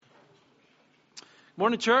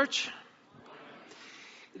Morning, church.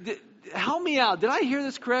 Help me out. Did I hear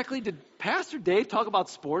this correctly? Did Pastor Dave talk about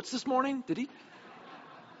sports this morning? Did he?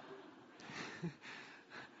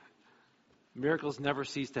 Miracles never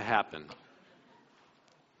cease to happen.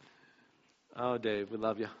 Oh, Dave, we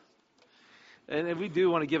love you. And we do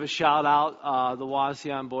want to give a shout out the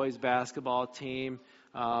Wauseon boys basketball team.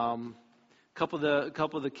 Couple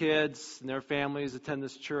of the kids and their families attend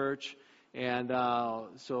this church, and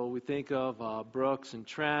so we think of Brooks and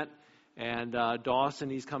Trent and Dawson.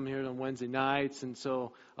 He's coming here on Wednesday nights, and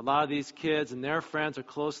so a lot of these kids and their friends are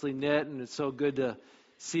closely knit, and it's so good to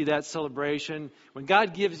see that celebration. When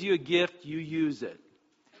God gives you a gift, you use it.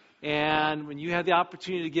 And when you have the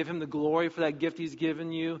opportunity to give Him the glory for that gift He's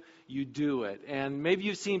given you, you do it. And maybe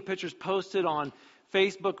you've seen pictures posted on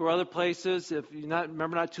Facebook or other places. If you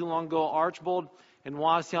remember not too long ago, Archbold and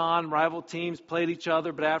Wauseon, rival teams, played each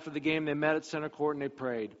other, but after the game they met at center court and they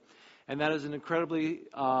prayed. And that is an incredibly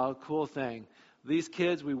cool thing. These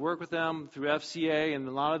kids, we work with them through FCA, and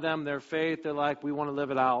a lot of them, their faith, they're like, we want to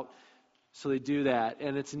live it out. So they do that.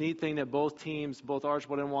 And it's a neat thing that both teams, both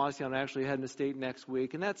Archbold and Wauseon, are actually heading to state next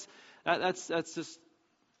week. And that's just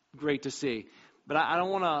great to see. But I don't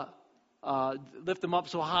want to lift them up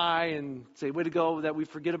so high and say, way to go, that we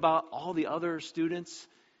forget about all the other students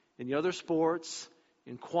in the other sports,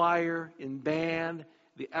 in choir, in band,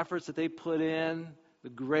 the efforts that they put in, the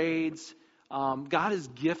grades. God has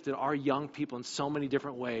gifted our young people in so many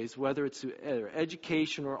different ways, whether it's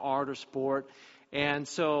education or art or sport. And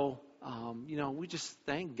so, we just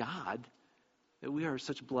thank God that we are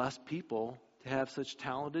such blessed people to have such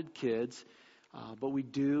talented kids. But we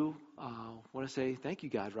do want to say thank you,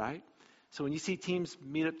 God, right? So when you see teams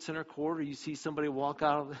meet up center court, or you see somebody walk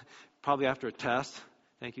out, probably after a test,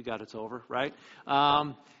 thank you, God, it's over, right?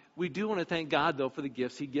 We do want to thank God, though, for the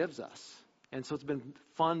gifts He gives us. And so it's been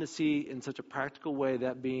fun to see in such a practical way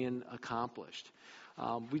that being accomplished.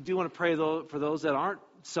 We do want to pray, though, for those that aren't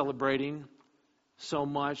celebrating so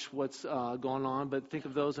much what's going on, but think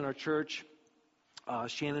of those in our church.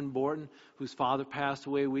 Shannon Borton, whose father passed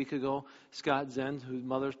away a week ago. Scott Zenz, whose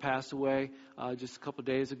mother's passed away just a couple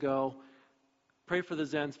days ago. Pray for the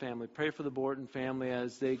Zenz family. Pray for the Borton family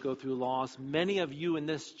as they go through loss. Many of you in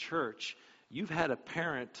this church, you've had a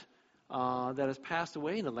parent that has passed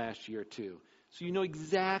away in the last year or two. So you know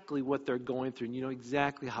exactly what they're going through, and you know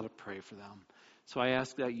exactly how to pray for them. So I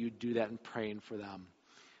ask that you do that in praying for them.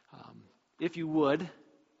 If you would,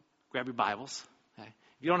 grab your Bibles. Okay?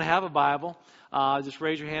 If you don't have a Bible, just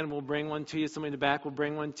raise your hand and we'll bring one to you. Somebody in the back will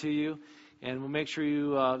bring one to you. And we'll make sure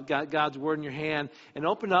you got God's Word in your hand. And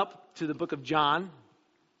open up to the book of John.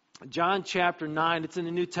 John chapter 9. It's in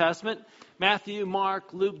the New Testament. Matthew,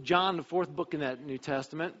 Mark, Luke, John, the fourth book in that New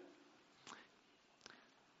Testament.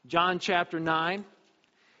 John chapter 9.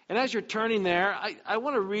 And as you're turning there, I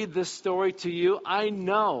want to read this story to you. I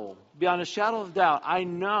know, beyond a shadow of doubt, I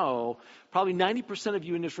know probably 90% of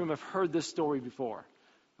you in this room have heard this story before.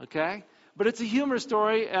 Okay? But it's a humorous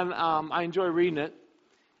story, and I enjoy reading it.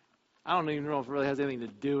 I don't even know if it really has anything to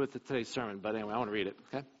do with today's sermon, but anyway, I want to read it.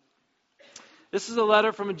 Okay? This is a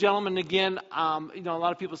letter from a gentleman. Again, a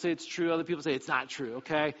lot of people say it's true. Other people say it's not true.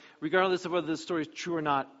 Okay? Regardless of whether the story is true or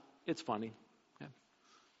not, it's funny.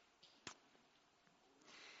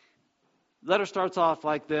 The letter starts off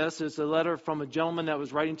like this. It's a letter from a gentleman that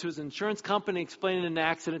was writing to his insurance company explaining an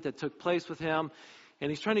accident that took place with him. And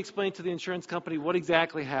he's trying to explain to the insurance company what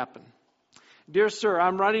exactly happened. Dear sir,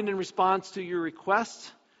 I'm writing in response to your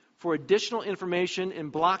request for additional information in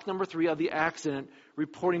block number 3 of the accident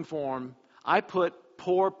reporting form. I put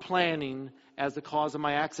poor planning as the cause of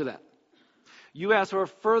my accident. You asked for a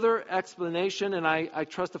further explanation, and I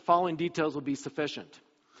trust the following details will be sufficient.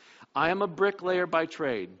 I am a bricklayer by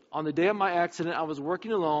trade. On the day of my accident, I was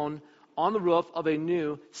working alone on the roof of a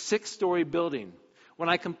new 6-story building. When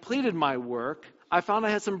I completed my work, I found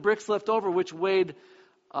I had some bricks left over, which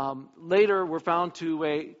later were found to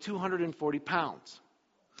weigh 240 pounds.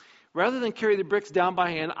 Rather than carry the bricks down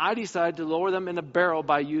by hand, I decided to lower them in a barrel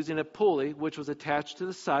by using a pulley, which was attached to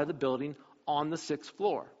the side of the building on the 6th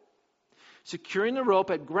floor. Securing the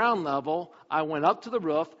rope at ground level, I went up to the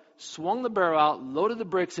roof, swung the barrel out, loaded the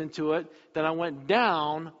bricks into it. Then I went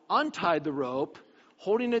down, untied the rope,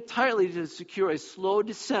 holding it tightly to secure a slow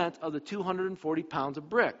descent of the 240 pounds of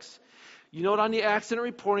bricks. You note on the accident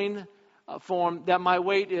reporting form that my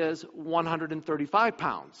weight is 135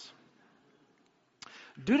 pounds.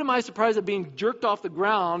 Due to my surprise at being jerked off the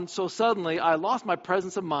ground so suddenly, I lost my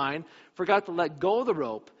presence of mind, forgot to let go of the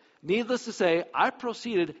rope. Needless to say, I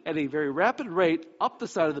proceeded at a very rapid rate up the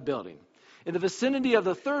side of the building. In the vicinity of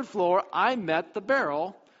the 3rd floor, I met the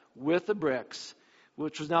barrel with the bricks,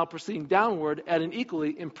 which was now proceeding downward at an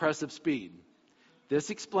equally impressive speed. This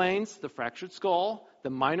explains the fractured skull, the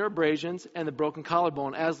minor abrasions, and the broken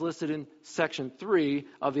collarbone as listed in Section 3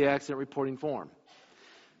 of the accident reporting form.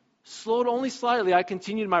 Slowed only slightly, I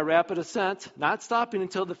continued my rapid ascent, not stopping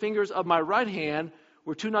until the fingers of my right hand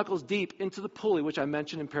were 2 knuckles deep into the pulley, which I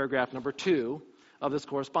mentioned in paragraph number 2 of this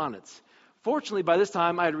correspondence. Fortunately, by this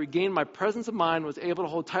time, I had regained my presence of mind and was able to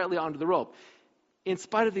hold tightly onto the rope. In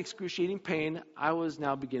spite of the excruciating pain I was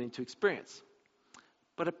now beginning to experience.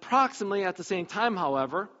 But approximately at the same time,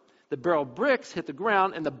 however, the barrel bricks hit the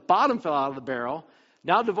ground and the bottom fell out of the barrel.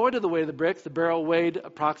 Now devoid of the weight of the bricks, the barrel weighed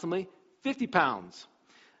approximately 50 pounds.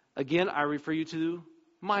 Again, I refer you to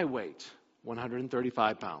my weight,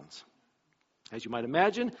 135 pounds. As you might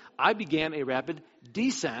imagine, I began a rapid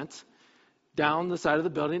descent down the side of the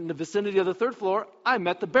building. In the vicinity of the 3rd floor, I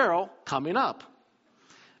met the barrel coming up.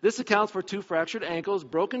 This accounts for 2 fractured ankles,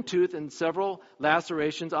 broken tooth, and several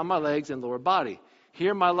lacerations on my legs and lower body.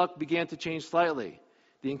 Here my luck began to change slightly.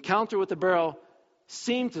 The encounter with the barrel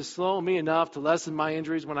seemed to slow me enough to lessen my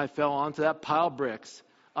injuries when I fell onto that pile of bricks.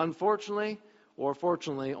 Unfortunately, or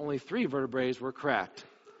fortunately, only 3 vertebrae were cracked.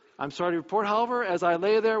 I'm sorry to report, however, as I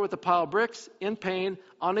lay there with a pile of bricks, in pain,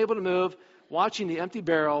 unable to move, watching the empty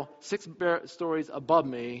barrel 6 stories above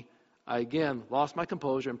me, I again lost my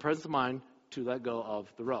composure and presence of mind to let go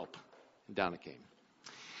of the rope. And down it came.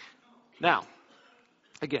 Now,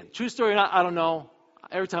 again, true story, I don't know.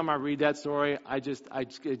 Every time I read that story, I just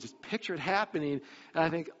picture it happening, and I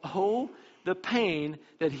think, oh, the pain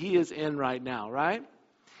that he is in right now, right?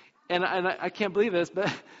 And I can't believe this,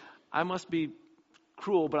 but I must be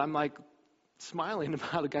cruel, but I'm like smiling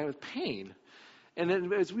about a guy with pain. And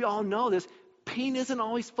then, as we all know this, pain isn't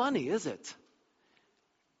always funny, is it?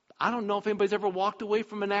 I don't know if anybody's ever walked away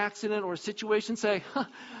from an accident or a situation and say,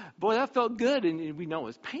 boy, that felt good, and we know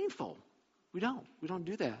it's painful. We don't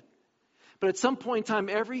do that. But at some point in time,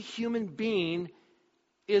 every human being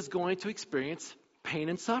is going to experience pain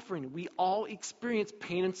and suffering. We all experience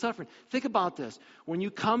pain and suffering. Think about this. When you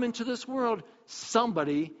come into this world,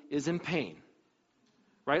 somebody is in pain.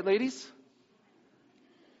 Right, ladies?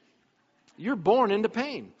 You're born into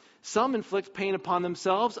pain. Some inflict pain upon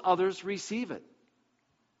themselves, others receive it.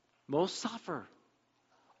 Most suffer.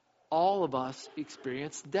 All of us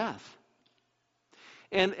experience death.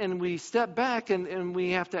 And we step back and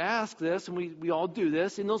we have to ask this, and we all do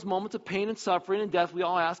this. In those moments of pain and suffering and death, we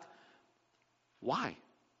all ask, why?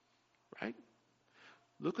 Right?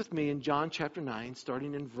 Look with me in John chapter 9,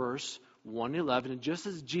 starting in verse 111. And just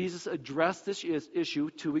as Jesus addressed this issue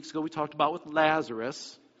 2 weeks ago, we talked about with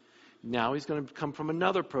Lazarus. Now he's going to come from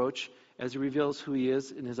another approach as he reveals who he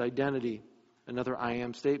is in his identity. Another I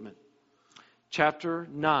am statement. Chapter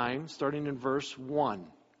 9, starting in verse 1.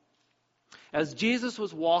 As Jesus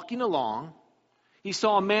was walking along, he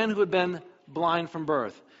saw a man who had been blind from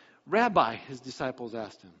birth. Rabbi, his disciples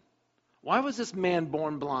asked him, why was this man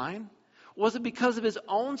born blind? Was it because of his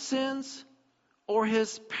own sins or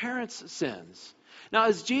his parents' sins? Now,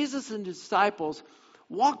 as Jesus and his disciples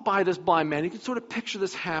walked by this blind man, you can sort of picture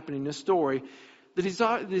this happening, this story.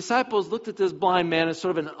 The disciples looked at this blind man as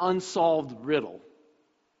sort of an unsolved riddle.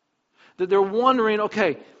 That they're wondering,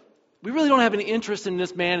 okay, we really don't have any interest in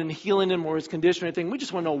this man and healing him or his condition or anything. We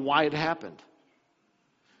just want to know why it happened.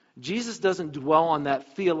 Jesus doesn't dwell on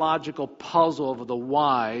that theological puzzle of the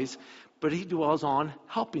whys, but he dwells on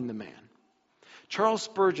helping the man. Charles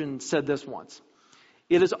Spurgeon said this once.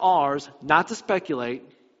 It is ours not to speculate,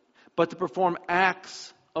 but to perform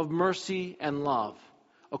acts of mercy and love,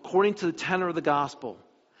 according to the tenor of the gospel.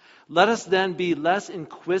 Let us then be less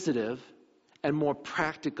inquisitive and more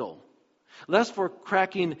practical. Less for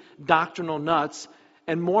cracking doctrinal nuts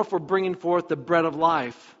and more for bringing forth the bread of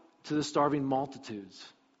life to the starving multitudes.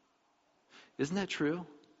 Isn't that true?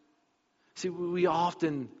 See, we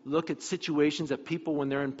often look at situations that people, when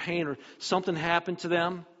they're in pain or something happened to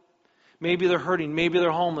them, maybe they're hurting, maybe they're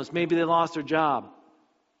homeless, maybe they lost their job.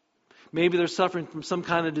 Maybe they're suffering from some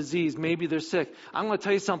kind of disease. Maybe they're sick. I'm going to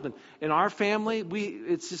tell you something. In our family,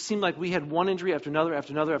 it just seemed like we had one injury after another,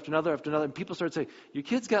 after another, after another, after another. And people started saying, your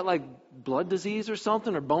kid's got like blood disease or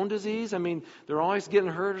something, or bone disease. I mean, they're always getting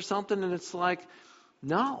hurt or something. And it's like,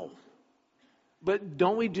 no. But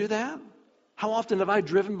don't we do that? How often have I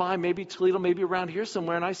driven by, maybe Toledo, maybe around here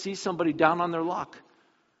somewhere, and I see somebody down on their luck,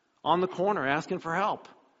 on the corner, asking for help.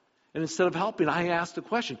 And instead of helping, I ask the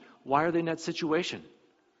question, why are they in that situation?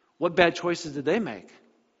 What bad choices did they make?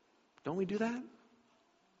 Don't we do that?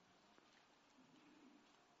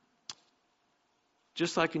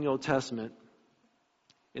 Just like in the Old Testament,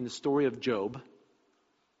 in the story of Job,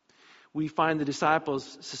 we find the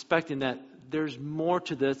disciples suspecting that there's more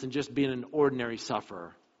to this than just being an ordinary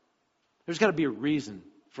sufferer. There's got to be a reason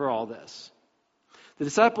for all this. The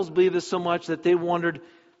disciples believed this so much that they wondered,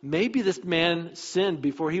 maybe this man sinned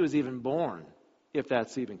before he was even born, if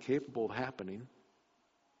that's even capable of happening.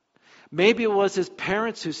 Maybe it was his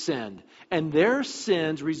parents who sinned, and their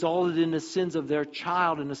sins resulted in the sins of their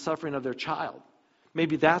child and the suffering of their child.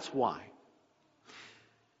 Maybe that's why.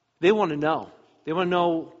 They want to know. They want to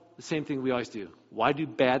know the same thing we always do. Why do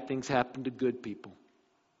bad things happen to good people?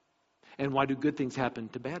 And why do good things happen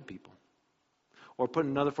to bad people? Or put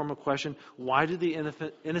in another form of question, why do the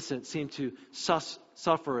innocent seem to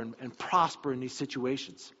suffer and prosper in these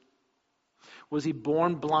situations? Was he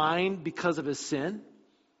born blind because of his sin?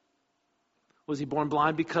 Was he born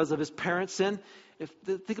blind because of his parents' sin?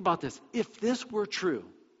 Think about this. If this were true,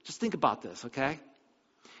 just think about this, okay?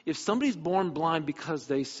 If somebody's born blind because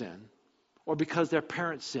they sin, or because their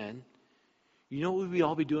parents sin, you know what we'd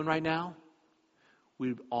all be doing right now?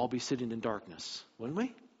 We'd all be sitting in darkness, wouldn't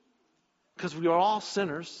we? Because we are all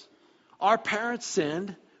sinners. Our parents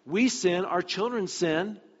sinned. We sin. Our children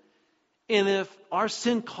sin. And if our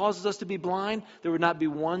sin causes us to be blind, there would not be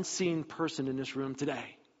one seeing person in this room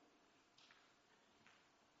today.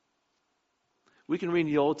 We can read in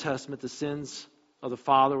the Old Testament the sins of the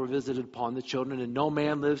father were visited upon the children, and no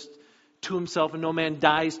man lives to himself and no man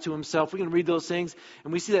dies to himself. We can read those things,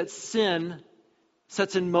 and we see that sin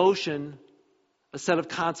sets in motion a set of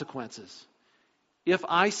consequences. If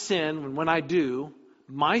I sin, when I do,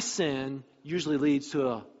 my sin usually leads to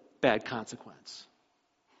a bad consequence.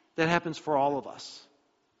 That happens for all of us.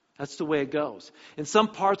 That's the way it goes. In some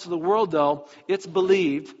parts of the world, though, it's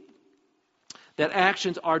believed that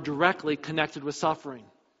actions are directly connected with suffering.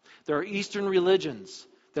 There are Eastern religions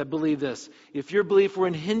that believe this. If your belief were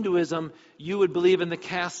in Hinduism, you would believe in the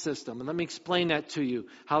caste system. And let me explain that to you,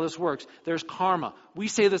 how this works. There's karma. We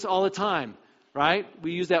say this all the time, right?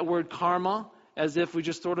 We use that word karma as if we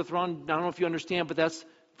just sort of throw on, I don't know if you understand, but that's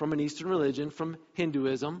from an Eastern religion, from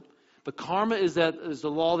Hinduism. But karma is the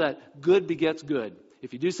law that good begets good.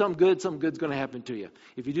 If you do something good's going to happen to you.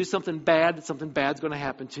 If you do something bad's going to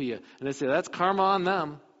happen to you. And they say, that's karma on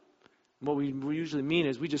them. And what we usually mean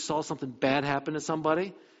is we just saw something bad happen to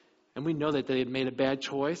somebody, and we know that they had made a bad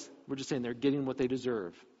choice. We're just saying they're getting what they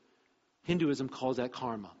deserve. Hinduism calls that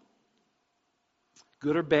karma.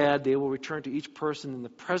 Good or bad, they will return to each person in the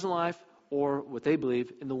present life, or what they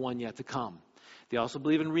believe in the one yet to come. They also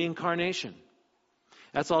believe in reincarnation.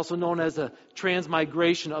 That's also known as the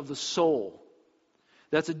transmigration of the soul.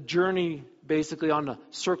 That's a journey basically on the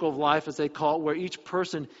circle of life, as they call it, where each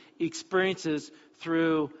person experiences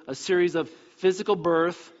through a series of physical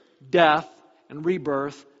birth, death, and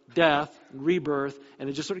rebirth, death, and rebirth, and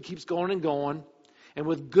it just sort of keeps going and going. And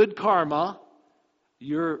with good karma,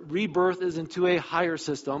 your rebirth is into a higher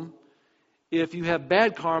system. If you have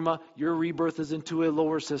bad karma, your rebirth is into a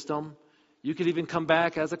lower system. You could even come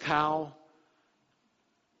back as a cow.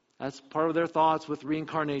 That's part of their thoughts with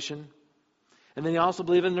reincarnation. And then they also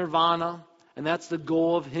believe in nirvana, and that's the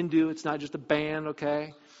goal of Hindu. It's not just a band,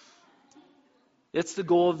 okay? It's the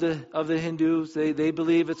goal of the Hindus. They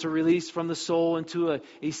believe it's a release from the soul into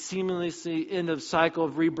a seamless end of cycle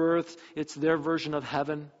of rebirth. It's their version of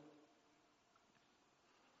heaven.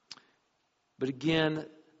 But again,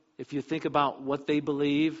 if you think about what they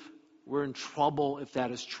believe, we're in trouble if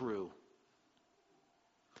that is true.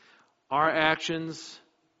 Our actions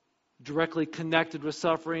directly connected with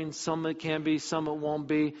suffering. Some it can be, some it won't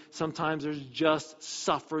be. Sometimes there's just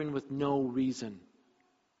suffering with no reason.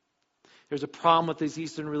 There's a problem with this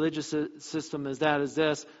Eastern religious system is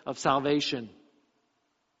this, of salvation.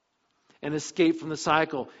 An escape from the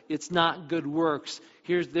cycle. It's not good works.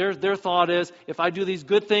 Here's their thought is, if I do these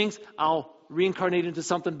good things, I'll reincarnate into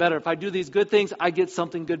something better. If I do these good things, I get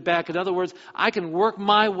something good back. In other words, I can work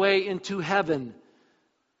my way into heaven.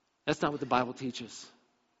 That's not what the Bible teaches.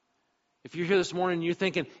 If you're here this morning and you're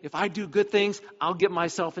thinking, if I do good things, I'll get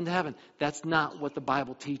myself into heaven. That's not what the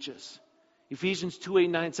Bible teaches. Ephesians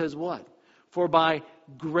 2:8-9 says what? For by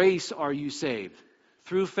grace are you saved,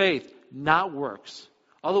 through faith, not works.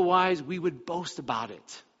 Otherwise, we would boast about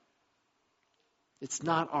it. It's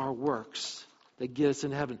not our works that get us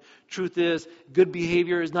in heaven. Truth is, good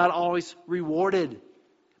behavior is not always rewarded.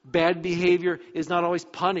 Bad behavior is not always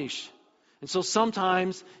punished. And so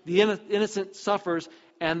sometimes the innocent suffers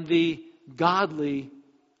and the godly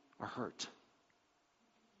are hurt.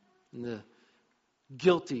 And the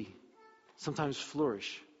guilty sometimes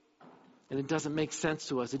flourish. And it doesn't make sense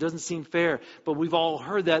to us. It doesn't seem fair. But we've all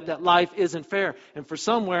heard that life isn't fair. And for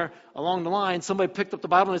somewhere along the line, somebody picked up the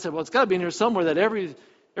Bible and they said, well, it's got to be in here somewhere that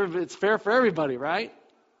it's fair for everybody, right?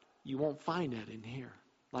 You won't find that in here.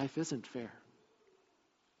 Life isn't fair.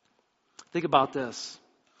 Think about this.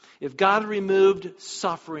 If God removed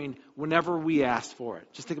suffering whenever we asked for it,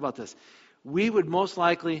 just think about this. We would most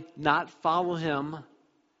likely not follow him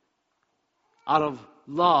out of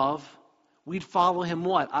love. We'd follow him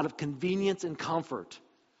what? Out of convenience and comfort.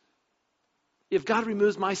 If God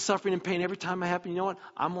removes my suffering and pain every time it happens, you know what?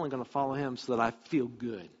 I'm only going to follow him so that I feel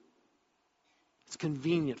good. It's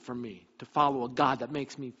convenient for me to follow a God that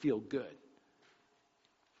makes me feel good.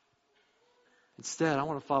 Instead, I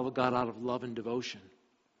want to follow God out of love and devotion.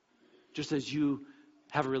 Just as you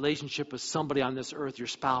have a relationship with somebody on this earth, your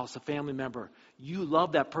spouse, a family member, you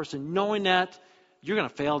love that person knowing that you're going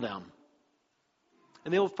to fail them.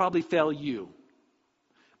 And they will probably fail you.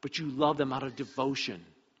 But you love them out of devotion,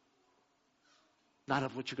 not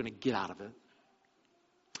of what you're going to get out of it.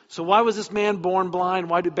 So why was this man born blind?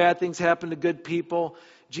 Why do bad things happen to good people?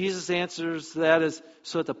 Jesus answers that as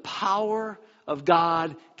so that the power of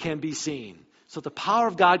God can be seen. So the power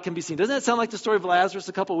of God can be seen. Doesn't that sound like the story of Lazarus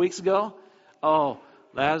a couple of weeks ago? Oh,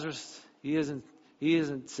 Lazarus, he isn't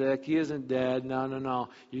sick. He isn't dead. No.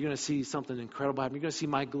 You're going to see something incredible happen. You're going to see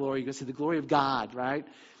my glory. You're going to see the glory of God, right?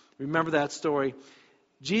 Remember that story.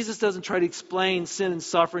 Jesus doesn't try to explain sin and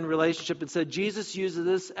suffering relationship. Instead, Jesus uses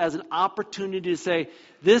this as an opportunity to say,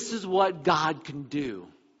 this is what God can do.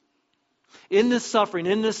 In this suffering,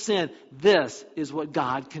 in this sin, this is what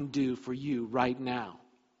God can do for you right now.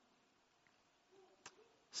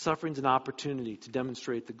 Suffering is an opportunity to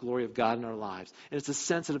demonstrate the glory of God in our lives. And it's a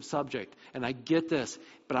sensitive subject. And I get this,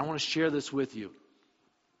 but I want to share this with you.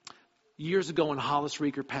 Years ago when Hollis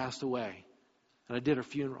Rieger passed away, and I did her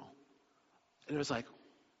funeral, and it was like,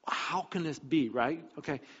 how can this be, right?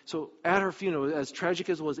 Okay, so at her funeral, as tragic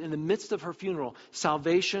as it was, in the midst of her funeral,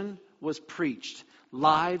 salvation was preached.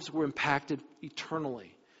 Lives were impacted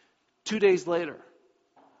eternally. 2 days later,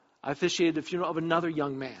 I officiated the funeral of another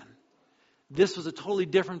young man. This was a totally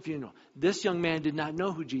different funeral. This young man did not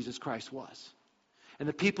know who Jesus Christ was. And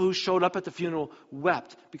the people who showed up at the funeral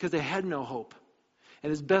wept because they had no hope. And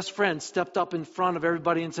his best friend stepped up in front of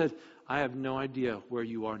everybody and said, I have no idea where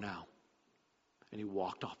you are now. And he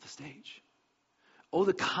walked off the stage. Oh,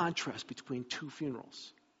 the contrast between two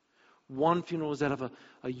funerals. One funeral was that of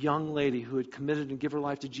a young lady who had committed and given her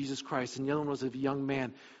life to Jesus Christ, and the other one was of a young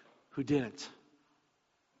man who didn't.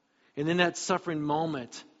 And in that suffering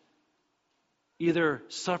moment, either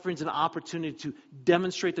suffering is an opportunity to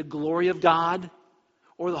demonstrate the glory of God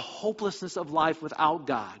or the hopelessness of life without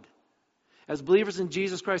God. As believers in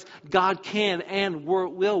Jesus Christ, God can and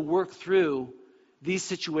will work through these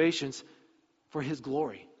situations for his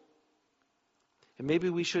glory. And maybe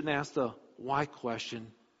we shouldn't ask the why question,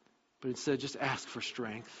 but instead just ask for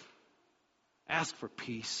strength. Ask for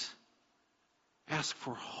peace. Ask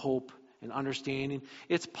for hope and understanding.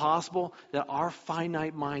 It's possible that our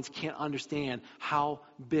finite minds can't understand how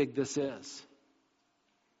big this is.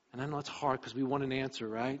 And I know it's hard because we want an answer,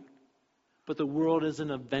 right? But the world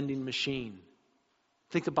isn't a vending machine.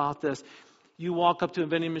 Think about this. You walk up to a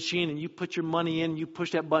vending machine and you put your money in, you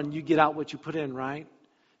push that button, you get out what you put in, right?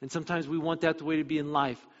 And sometimes we want that the way to be in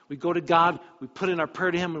life. We go to God, we put in our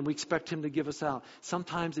prayer to him, and we expect him to give us out.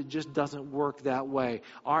 Sometimes it just doesn't work that way.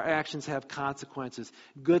 Our actions have consequences.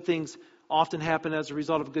 Good things often happen as a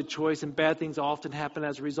result of a good choice, and bad things often happen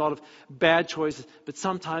as a result of bad choices. But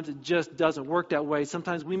sometimes it just doesn't work that way.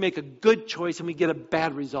 Sometimes we make a good choice and we get a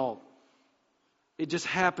bad result. It just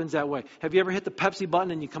happens that way. Have you ever hit the Pepsi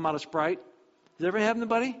button and you come out of Sprite? Has that ever happened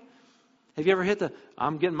to anybody? Have you ever hit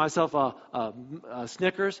I'm getting myself a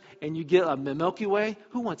Snickers, and you get a Milky Way?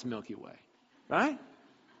 Who wants Milky Way? Right?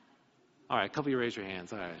 All right, a couple of you raise your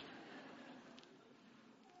hands. All right.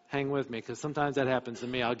 Hang with me, because sometimes that happens to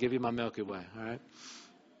me. I'll give you my Milky Way. All right?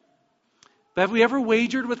 But have we ever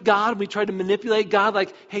wagered with God? We tried to manipulate God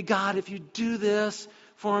like, hey, God, if you do this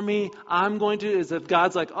for me, I'm going to, as if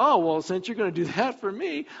God's like, oh, well, since you're going to do that for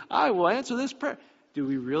me, I will answer this prayer. Do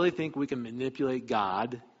we really think we can manipulate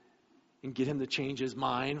God and get him to change his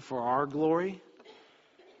mind for our glory?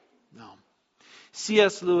 No.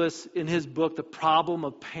 C.S. Lewis, in his book, The Problem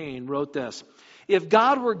of Pain, wrote this. If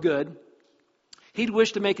God were good, he'd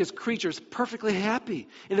wish to make his creatures perfectly happy.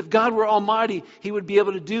 And if God were almighty, he would be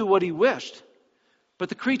able to do what he wished. But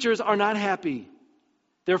the creatures are not happy.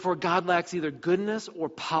 Therefore, God lacks either goodness or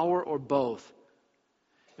power or both.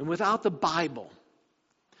 And without the Bible,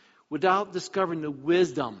 without discovering the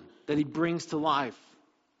wisdom that he brings to life,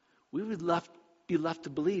 we would be left to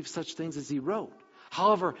believe such things as he wrote.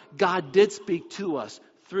 However, God did speak to us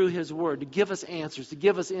through his word to give us answers, to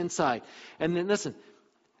give us insight. And then listen,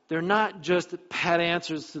 they're not just pat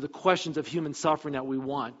answers to the questions of human suffering that we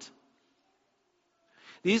want.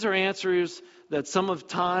 These are answers that some of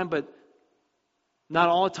time, but not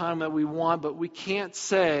all the time that we want, but we can't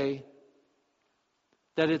say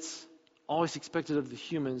that it's always expected of the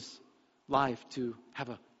human's life to have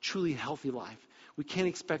a truly healthy life. We can't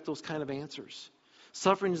expect those kind of answers.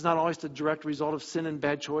 Suffering is not always the direct result of sin and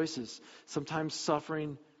bad choices. Sometimes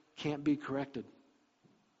suffering can't be corrected.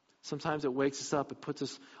 Sometimes it wakes us up. It puts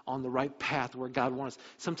us on the right path where God wants us.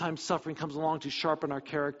 Sometimes suffering comes along to sharpen our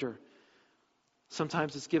character.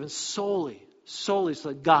 Sometimes it's given solely so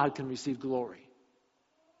that God can receive glory.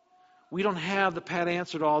 We don't have the pat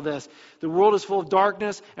answer to all this. The world is full of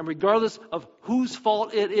darkness, and regardless of whose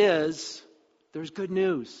fault it is, there's good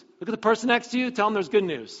news. Look at the person next to you. Tell them there's good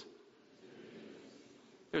news.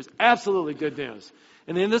 There's absolutely good news.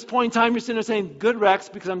 And in this point in time, you're sitting there saying, good, Rex,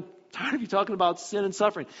 because I'm tired of you talking about sin and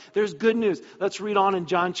suffering. There's good news. Let's read on in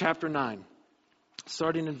John chapter 9,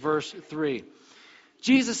 starting in verse 3.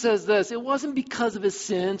 Jesus says this, it wasn't because of his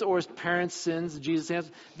sins or his parents' sins, Jesus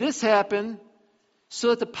answered. This happened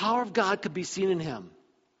so that the power of God could be seen in him.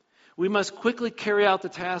 We must quickly carry out the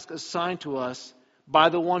task assigned to us by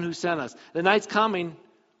the one who sent us. The night's coming,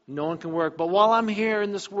 no one can work. But while I'm here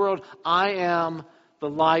in this world, I am the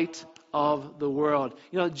light of the world.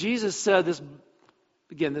 You know, Jesus said this,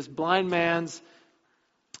 again, this blind man's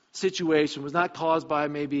situation was not caused by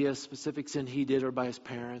maybe a specific sin he did or by his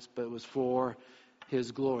parents, but it was for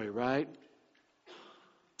his glory, right?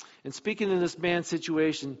 And speaking in this man's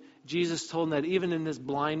situation, Jesus told him that even in this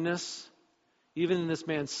blindness, even in this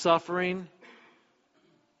man's suffering,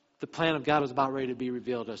 the plan of God was about ready to be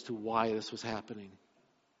revealed as to why this was happening.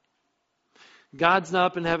 God's not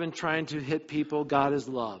up in heaven trying to hit people. God is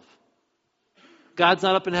love. God's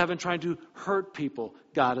not up in heaven trying to hurt people.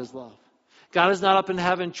 God is love. God is not up in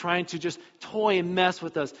heaven trying to just toy and mess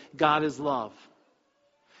with us. God is love.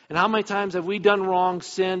 And how many times have we done wrong,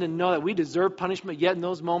 sinned, and know that we deserve punishment, yet in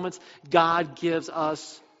those moments, God gives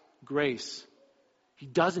us grace. He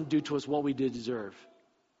doesn't do to us what we did deserve.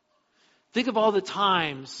 Think of all the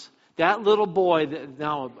times that little boy,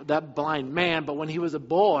 now that blind man, but when he was a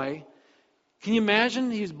boy, can you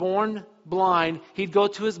imagine he was born blind? He'd go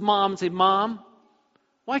to his mom and say, Mom,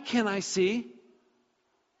 why can't I see?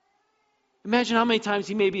 Imagine how many times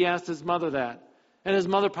he maybe asked his mother that. And his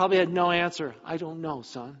mother probably had no answer. I don't know,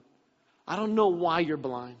 son. I don't know why you're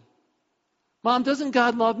blind. Mom, doesn't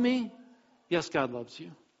God love me? Yes, God loves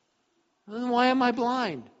you. Then why am I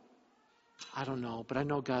blind? I don't know, but I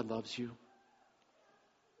know God loves you.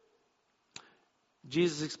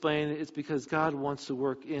 Jesus explained it's because God wants to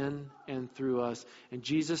work in and through us. And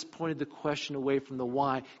Jesus pointed the question away from the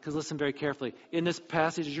why. Because listen very carefully. In this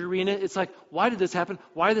passage, as you're reading it, it's like, why did this happen?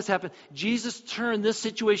 Why did this happen? Jesus turned this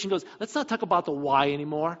situation and goes, let's not talk about the why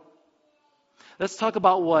anymore. Let's talk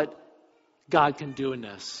about what God can do in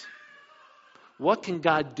this. What can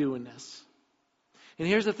God do in this? And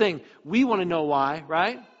here's the thing. We want to know why,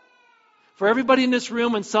 right? For everybody in this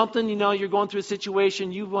room, when something, you're going through a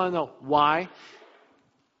situation, you want to know why.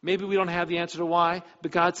 Maybe we don't have the answer to why, but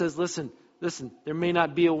God says, listen, there may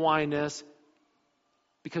not be a why in this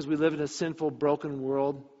because we live in a sinful, broken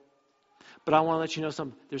world. But I want to let you know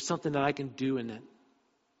something. There's something that I can do in it.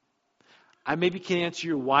 I maybe can't answer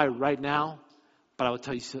your why right now, but I will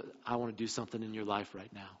tell you, I want to do something in your life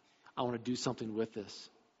right now. I want to do something with this.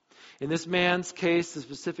 In this man's case, the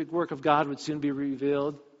specific work of God would soon be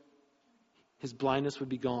revealed. His blindness would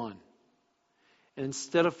be gone. And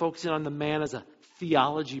instead of focusing on the man as a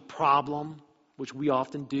theology problem, which we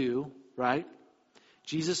often do, right?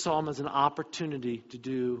 Jesus saw him as an opportunity to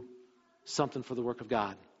do something for the work of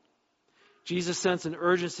God. Jesus sensed an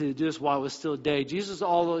urgency to do this while it was still day. Jesus is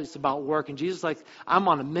always about work. And Jesus is like, I'm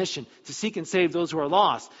on a mission to seek and save those who are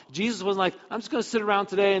lost. Jesus wasn't like, I'm just going to sit around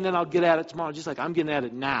today and then I'll get at it tomorrow. Jesus like, I'm getting at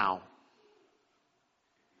it now.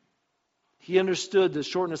 He understood the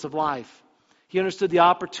shortness of life. He understood the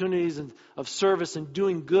opportunities of service and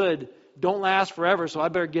doing good don't last forever, so I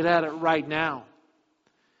better get at it right now.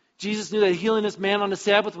 Jesus knew that healing this man on the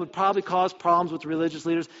Sabbath would probably cause problems with religious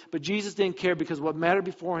leaders, but Jesus didn't care because what mattered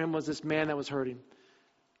before him was this man that was hurting.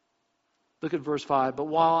 Look at verse 5. But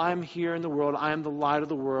while I'm here in the world, I am the light of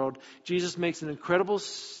the world. Jesus makes an incredible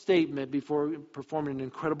statement before performing an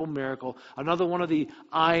incredible miracle. Another one of the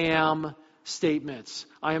I am statements.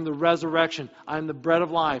 I am the resurrection. I am the bread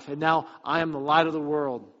of life. And now I am the light of the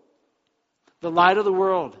world. The light of the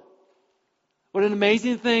world. What an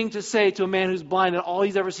amazing thing to say to a man who's blind and all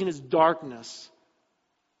he's ever seen is darkness.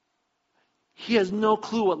 He has no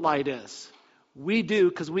clue what light is. We do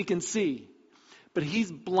because we can see. But he's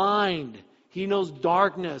blind. He knows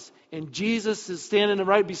darkness. And Jesus is standing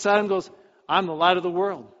right beside him and goes, I'm the light of the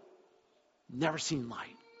world. Never seen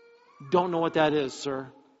light. Don't know what that is, sir.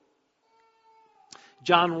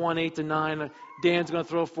 John 1, 8-9. Dan's going to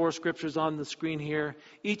throw 4 scriptures on the screen here.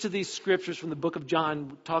 Each of these scriptures from the book of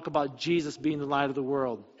John talk about Jesus being the light of the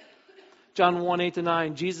world. John 1,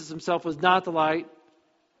 8-9. Jesus himself was not the light.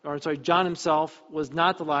 John himself was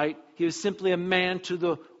not the light. He was simply a man to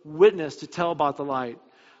the witness to tell about the light.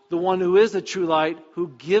 The one who is the true light, who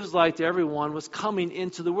gives light to everyone, was coming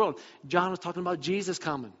into the world. John was talking about Jesus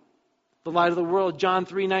coming, the light of the world. John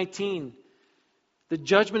 3:19. The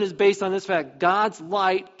judgment is based on this fact. God's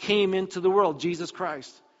light came into the world, Jesus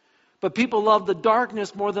Christ. But people loved the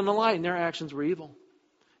darkness more than the light, and their actions were evil.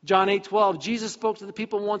 John 8:12. Jesus spoke to the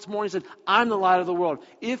people once more and he said, I'm the light of the world.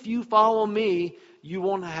 If you follow me, you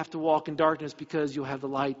won't have to walk in darkness because you'll have the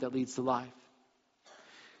light that leads to life.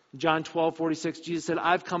 John 12:46, Jesus said,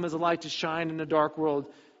 I've come as a light to shine in a dark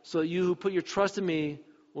world, so that you who put your trust in me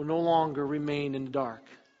will no longer remain in the dark.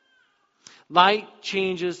 Light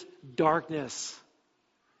changes darkness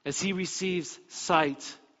as he receives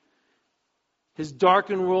sight. His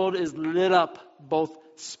darkened world is lit up both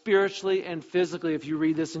spiritually and physically if you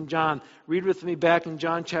read this in John. Read with me back in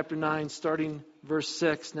John chapter 9, starting verse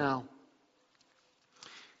 6 now.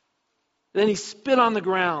 Then he spit on the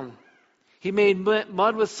ground. He made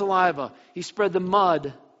mud with saliva. He spread the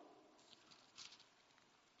mud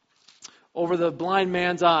over the blind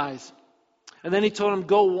man's eyes. And then he told him,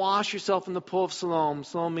 go wash yourself in the pool of Siloam.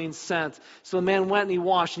 Siloam means sent. So the man went and he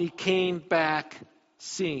washed and he came back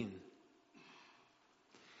seeing.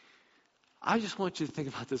 I just want you to think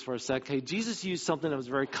about this for a second. Okay, Jesus used something that was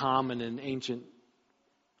very common in ancient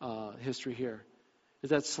history here.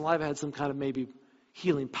 Is that saliva had some kind of maybe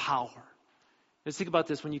healing power. Let's think about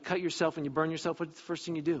this. When you cut yourself and you burn yourself, what's the first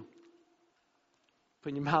thing you do? Put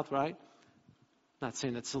in your mouth, right? Not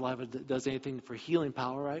saying that saliva does anything for healing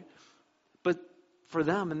power, right? But for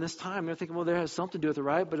them in this time, they're thinking, well, there has something to do with it,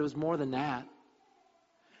 right? But it was more than that.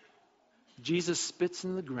 Jesus spits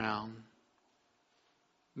in the ground,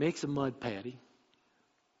 makes a mud patty,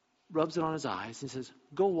 rubs it on his eyes, and says,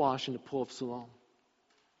 go wash in the pool of Siloam.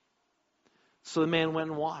 So the man went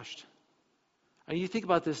and washed. And you think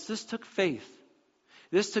about this, this took faith.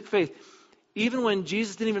 This took faith. Even when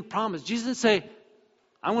Jesus didn't even promise. Jesus didn't say,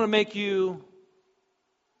 I'm going to make you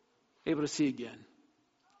able to see again.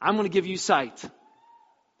 I'm going to give you sight.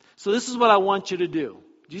 So this is what I want you to do.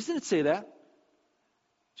 Jesus didn't say that.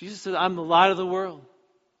 Jesus said, I'm the light of the world.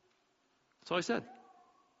 That's all he said.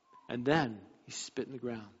 And then he spit in the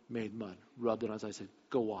ground, made mud, rubbed it on his eyes, said,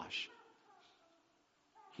 go wash.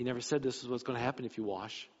 He never said this is what's going to happen if you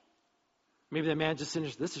wash. Maybe that man just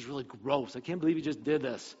finished, this is really gross. I can't believe he just did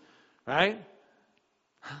this. Right?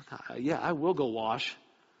 Yeah, I will go wash.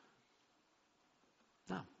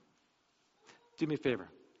 No. Do me a favor.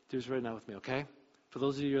 Do this right now with me, okay? For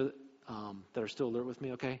those of you that are still alert with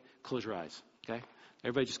me, okay? Close your eyes, okay?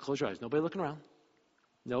 Everybody just close your eyes. Nobody looking around.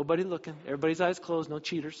 Nobody looking. Everybody's eyes closed. No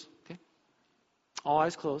cheaters, okay? All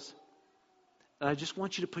eyes closed. And I just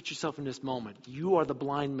want you to put yourself in this moment. You are the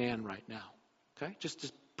blind man right now, okay?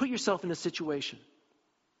 Just put yourself in a situation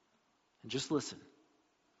and just listen.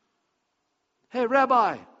 Hey,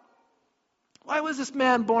 Rabbi, why was this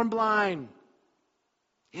man born blind?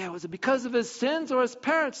 Yeah, was it because of his sins or his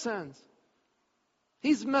parents' sins?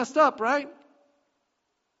 He's messed up, right?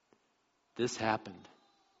 This happened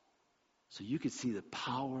so you could see the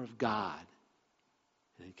power of God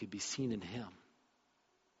and it could be seen in him.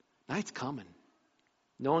 Night's coming.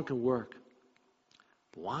 No one can work.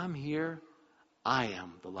 But while I'm here, I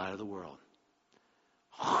am the light of the world.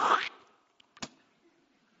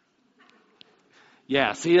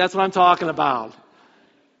 Yeah, see, that's what I'm talking about.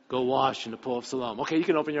 Go wash in the pool of Siloam. Okay, you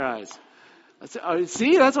can open your eyes.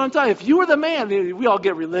 See, that's what I'm talking about. If you were the man, we all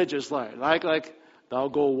get religious, like thou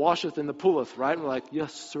go washeth in the pooleth, right? And we're like,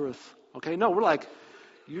 yes, sirth. Okay, no, we're like,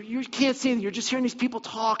 you can't see, you're just hearing these people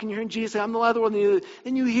talk, and you're hearing Jesus say, I'm the light of the world,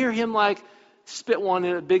 and you hear him like spit one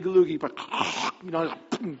in a big loogie, but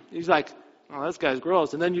he's like, oh, this guy's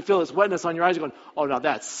gross. And then you feel this wetness on your eyes, you're going, oh, no,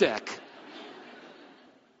 that's sick.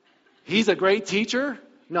 He's a great teacher?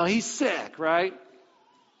 No, he's sick, right?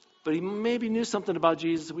 But he maybe knew something about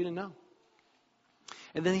Jesus that we didn't know.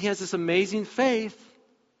 And then he has this amazing faith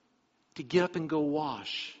to get up and go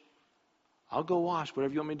wash. I'll go wash,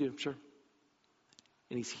 whatever you want me to do, sure.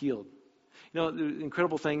 And he's healed. You know, the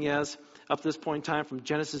incredible thing is, up to this point in time, from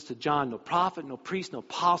Genesis to John, no prophet, no priest, no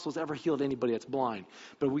apostle has ever healed anybody that's blind.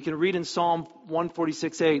 But we can read in Psalm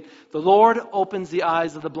 146:8, the Lord opens the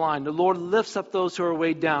eyes of the blind. The Lord lifts up those who are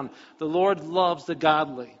weighed down. The Lord loves the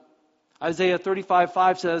godly. Isaiah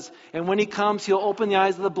 35:5 says, and when he comes, he'll open the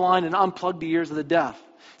eyes of the blind and unplug the ears of the deaf.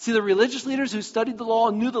 See, the religious leaders who studied the law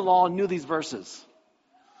and knew these verses.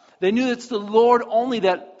 They knew it's the Lord only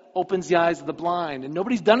that opens the eyes of the blind. And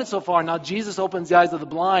nobody's done it so far. Now Jesus opens the eyes of the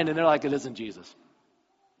blind, and they're like, it isn't Jesus.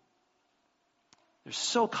 They're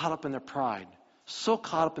so caught up in their pride, so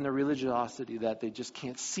caught up in their religiosity that they just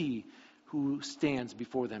can't see who stands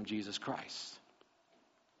before them, Jesus Christ.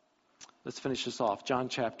 Let's finish this off.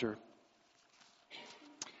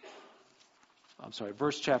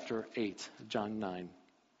 Verse chapter 8, John 9.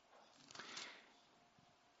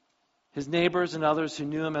 His neighbors and others who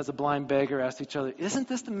knew him as a blind beggar asked each other, isn't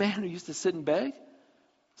this the man who used to sit and beg?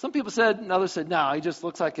 Some people said, and others said, no, he just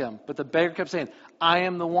looks like him. But the beggar kept saying, I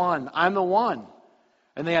am the one. I'm the one.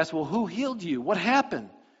 And they asked, well, who healed you? What happened? And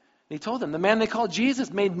he told them, the man they called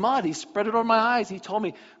Jesus made mud. He spread it over my eyes. He told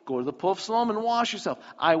me, go to the pool of Siloam and wash yourself.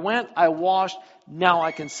 I went, I washed, now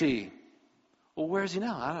I can see. Well, where is he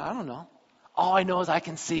now? I don't know. All I know is I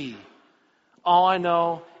can see. All I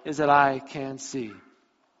know is that I can see.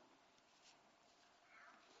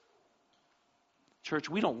 Church,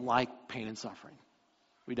 we don't like pain and suffering.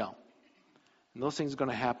 We don't. And those things are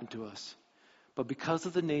going to happen to us. But because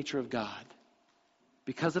of the nature of God,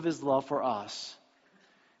 because of His love for us,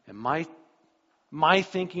 and my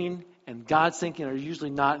thinking and God's thinking are usually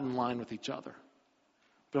not in line with each other.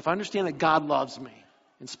 But if I understand that God loves me,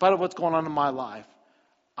 in spite of what's going on in my life,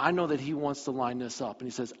 I know that He wants to line this up. And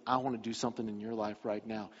He says, I want to do something in your life right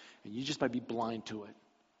now. And you just might be blind to it.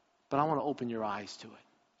 But I want to open your eyes to it.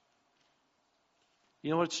 You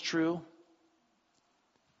know what's true?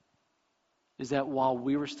 Is that while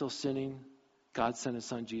we were still sinning, God sent His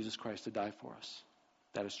Son Jesus Christ to die for us.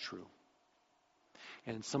 That is true.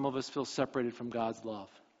 And some of us feel separated from God's love.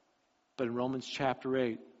 But in Romans chapter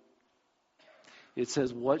 8, it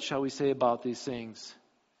says, what shall we say about these things?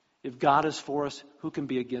 If God is for us, who can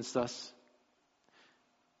be against us?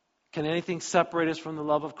 Can anything separate us from the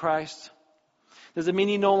love of Christ? Does it mean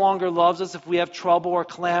He no longer loves us if we have trouble or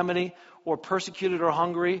calamity, or persecuted or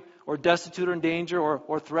hungry, or destitute or in danger,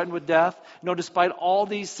 or threatened with death? No, despite all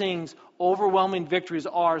these things, overwhelming victory is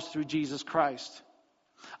ours through Jesus Christ.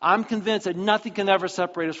 I'm convinced that nothing can ever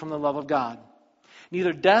separate us from the love of God.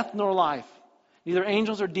 Neither death nor life, neither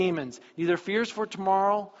angels or demons, neither fears for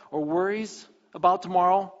tomorrow or worries about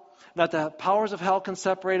tomorrow, not the powers of hell can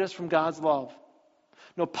separate us from God's love.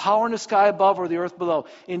 No power in the sky above or the earth below.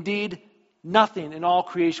 Indeed, nothing in all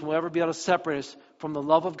creation will ever be able to separate us from the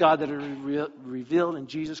love of God that is revealed in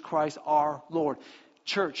Jesus Christ our Lord.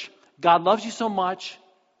 Church, God loves you so much,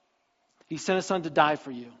 He sent His Son to die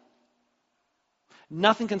for you.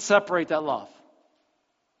 Nothing can separate that love.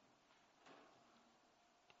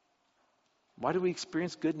 Why do we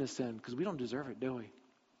experience goodness then? Because we don't deserve it, do we?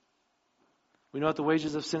 We know that the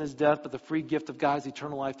wages of sin is death, but the free gift of God is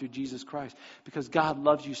eternal life through Jesus Christ. Because God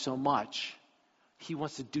loves you so much, He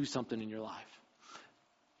wants to do something in your life.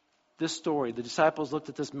 This story, the disciples looked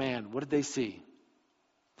at this man. What did they see?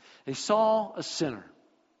 They saw a sinner.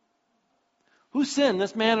 Who sinned,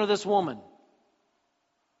 this man or this woman?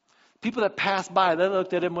 People that passed by, they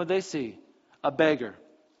looked at him, what did they see? A beggar.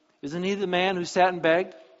 Isn't he the man who sat and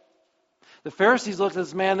begged? The Pharisees looked at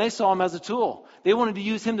this man, they saw him as a tool. They wanted to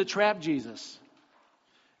use him to trap Jesus.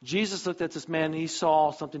 Jesus looked at this man and He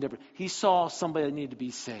saw something different. He saw somebody that needed to be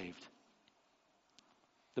saved.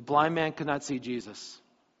 The blind man could not see Jesus,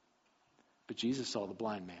 but Jesus saw the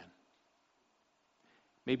blind man.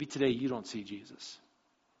 Maybe today you don't see Jesus.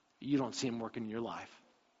 You don't see Him working in your life.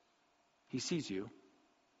 He sees you.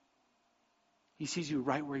 He sees you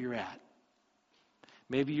right where you're at.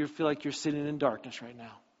 Maybe you feel like you're sitting in darkness right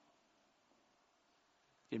now.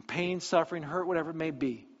 In pain, suffering, hurt, whatever it may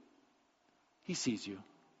be. He sees you.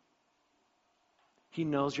 He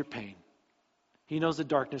knows your pain. He knows the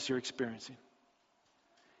darkness you're experiencing.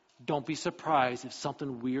 Don't be surprised if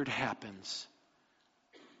something weird happens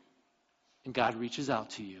and God reaches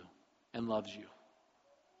out to you and loves you.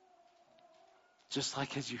 Just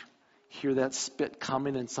like as you hear that spit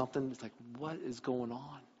coming and something, it's like, what is going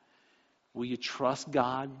on? Will you trust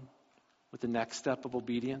God with the next step of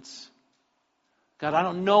obedience? God, I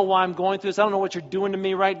don't know why I'm going through this. I don't know what you're doing to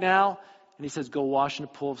me right now. And He says, go wash in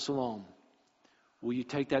the pool of Siloam. Will you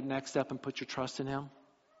take that next step and put your trust in Him?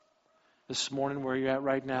 This morning, where you're at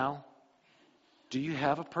right now, do you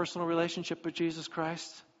have a personal relationship with Jesus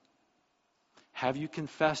Christ? Have you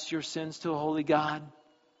confessed your sins to a holy God?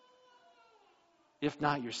 If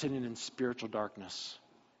not, you're sitting in spiritual darkness.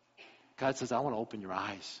 God says, I want to open your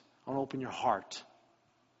eyes. I want to open your heart.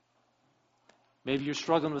 Maybe you're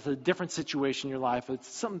struggling with a different situation in your life. It's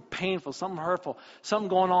something painful, something hurtful, something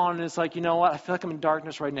going on, and it's like, you know what? I feel like I'm in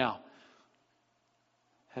darkness right now.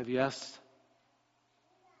 Have you asked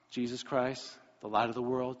Jesus Christ, the light of the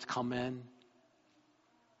world, to come in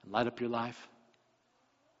and light up your life?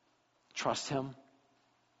 Trust Him.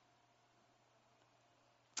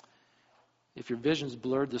 If your vision's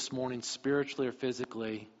blurred this morning, spiritually or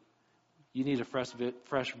physically, you need a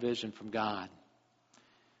fresh vision from God.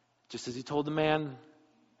 Just as he told the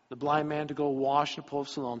blind man to go wash in the pool of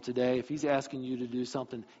Siloam today, if he's asking you to do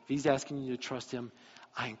something, if he's asking you to trust him,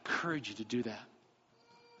 I encourage you to do that.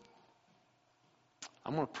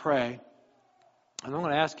 I'm going to pray, and I'm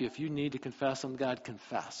going to ask you if you need to confess on God,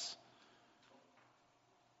 confess.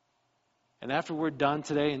 And after we're done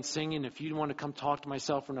today and singing, if you want to come talk to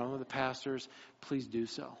myself or one of the pastors, please do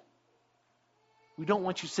so. We don't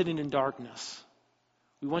want you sitting in darkness.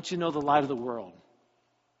 We want you to know the light of the world.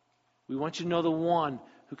 We want you to know the one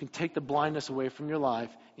who can take the blindness away from your life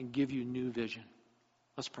and give you new vision.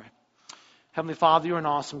 Let's pray. Heavenly Father, you're an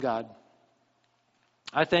awesome God.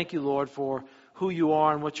 I thank you, Lord, for who you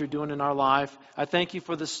are and what you're doing in our life. I thank you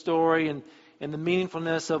for the story and the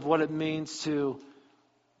meaningfulness of what it means to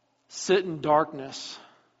sit in darkness,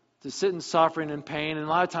 to sit in suffering and pain. And a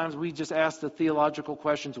lot of times we just ask the theological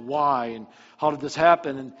questions, why and how did this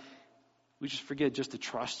happen? And we just forget just to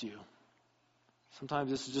trust you. Sometimes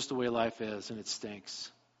this is just the way life is and it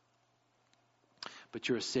stinks. But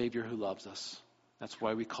you're a Savior who loves us. That's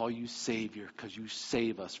why we call you Savior, because you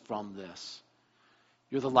save us from this.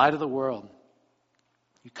 You're the light of the world.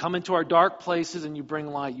 You come into our dark places and you bring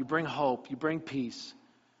light. You bring hope. You bring peace.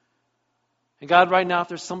 And God, right now, if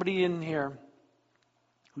there's somebody in here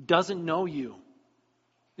who doesn't know you,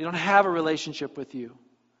 they don't have a relationship with you,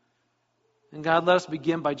 and God, let us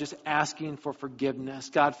begin by just asking for forgiveness.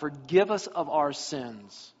 God, forgive us of our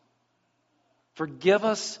sins. Forgive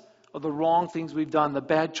us of the wrong things we've done, the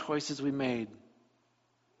bad choices we made.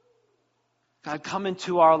 God, come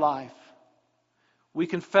into our life. We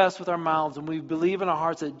confess with our mouths and we believe in our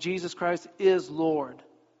hearts that Jesus Christ is Lord,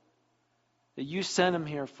 that you sent him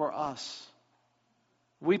here for us.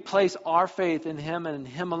 We place our faith in him and in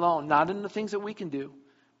him alone, not in the things that we can do,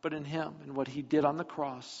 but in him and what he did on the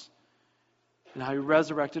cross and how he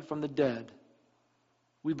resurrected from the dead.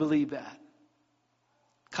 We believe that.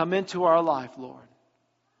 Come into our life, Lord.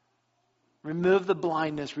 Remove the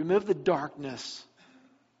blindness, remove the darkness,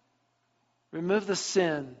 remove the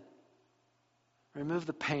sin, remove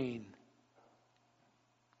the pain.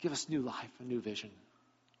 Give us new life, a new vision.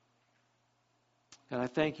 God, I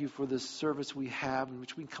thank you for this service we have in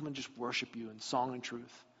which we can come and just worship you in song and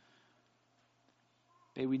truth.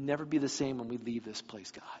 May we never be the same when we leave this place,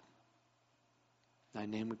 God. In thy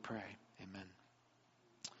name we pray. Amen.